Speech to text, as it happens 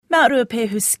Mount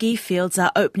Ruapehu ski fields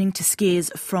are opening to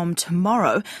skiers from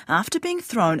tomorrow after being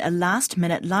thrown a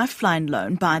last-minute lifeline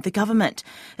loan by the government.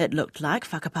 It looked like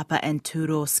Whakapapa and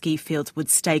Turoa ski fields would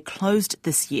stay closed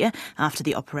this year after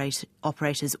the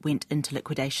operators went into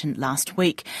liquidation last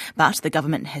week. But the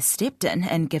government has stepped in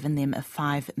and given them a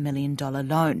 $5 million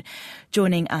loan.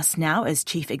 Joining us now is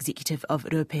Chief Executive of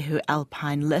Ruapehu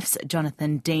Alpine Lifts,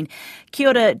 Jonathan Dean. Kia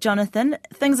ora, Jonathan.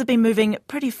 Things have been moving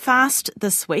pretty fast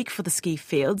this week for the ski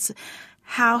fields.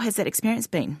 How has that experience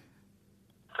been?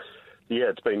 Yeah,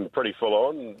 it's been pretty full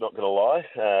on, not going to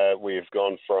lie. We've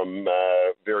gone from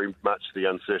very much the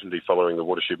uncertainty following the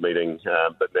watershed meeting,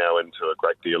 but now into a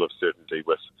great deal of certainty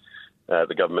with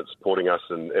the government supporting us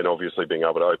and obviously being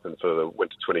able to open for the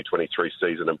winter 2023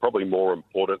 season, and probably more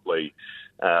importantly,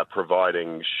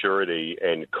 providing surety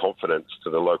and confidence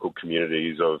to the local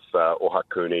communities of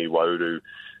Ohakune, Wauru,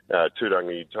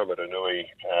 Turangi, Taumarunui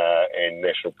and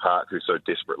National Park, who so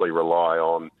desperately rely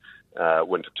on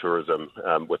winter tourism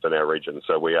within our region.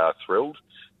 So we are thrilled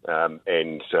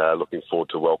and looking forward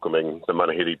to welcoming the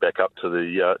Manahiri back up to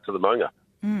the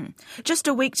maunga. Just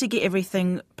a week to get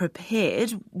everything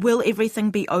prepared. Will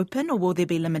everything be open, or will there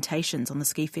be limitations on the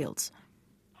ski fields?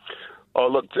 Oh,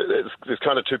 look, there's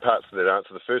kind of two parts to that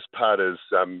answer. The first part is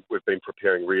we've been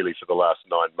preparing really for the last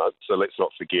 9 months, so let's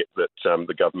not forget that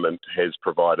the government has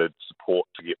provided support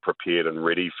to get prepared and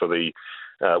ready for the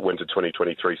winter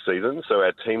 2023 season. So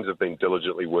our teams have been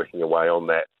diligently working away on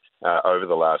that over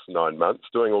the last 9 months,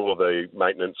 doing all of the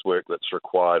maintenance work that's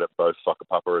required at both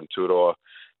Whakapapa and Turoa.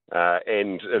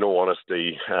 And in all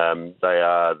honesty, they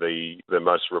are the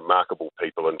most remarkable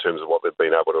people in terms of what they've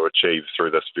been able to achieve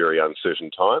through this very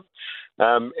uncertain time.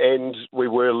 And we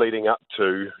were leading up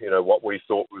to, what we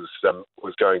thought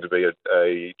was going to be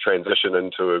a transition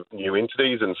into new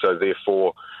entities, and so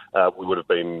therefore we would have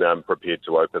been prepared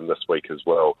to open this week as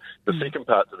well. The second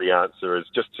part to the answer is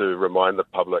just to remind the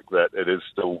public that it is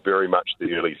still very much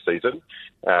the early season.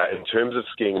 In terms of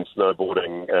skiing and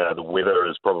snowboarding, the weather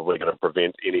is probably going to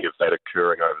prevent any of that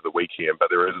occurring over the weekend, but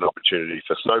there is an opportunity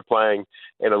for snow playing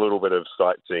and a little bit of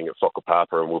sightseeing at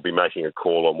Whakapapa, and we'll be making a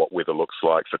call on what weather looks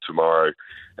like for tomorrow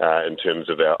in terms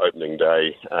of our opening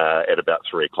day at about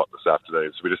 3 o'clock this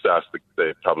afternoon. So we just ask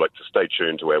the public to stay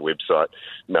tuned to our website,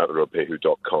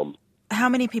 mountruapehu.com. How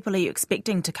many people are you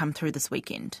expecting to come through this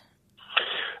weekend?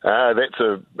 That's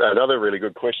another really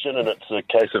good question, and it's a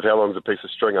case of how long's a piece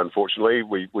of string, unfortunately.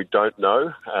 We don't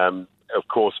know. Of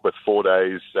course, with 4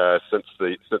 days since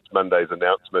Monday's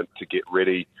announcement to get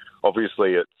ready,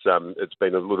 obviously it's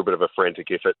been a little bit of a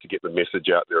frantic effort to get the message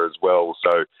out there as well.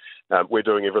 So we're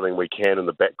doing everything we can in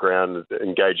the background,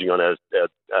 engaging on our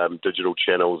digital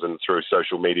channels and through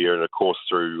social media, and of course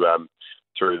through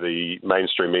the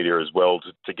mainstream media as well,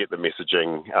 to get the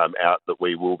messaging out that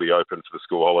we will be open for the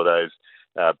school holidays.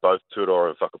 Both Turoa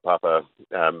and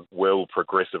Whakapapa will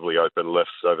progressively open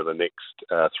lifts over the next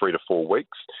 3 to 4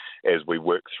 weeks as we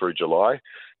work through July.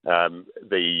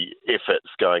 The efforts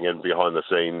going in behind the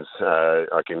scenes,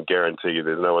 I can guarantee you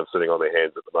there's no one sitting on their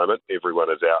hands at the moment. Everyone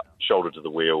is out, shoulder to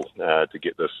the wheel, to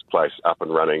get this place up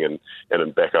and running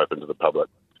and back open to the public.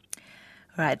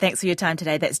 All right, thanks for your time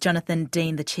today. That's Jonathan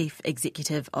Dean, the Chief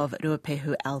Executive of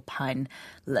Ruapehu Alpine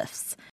Lifts.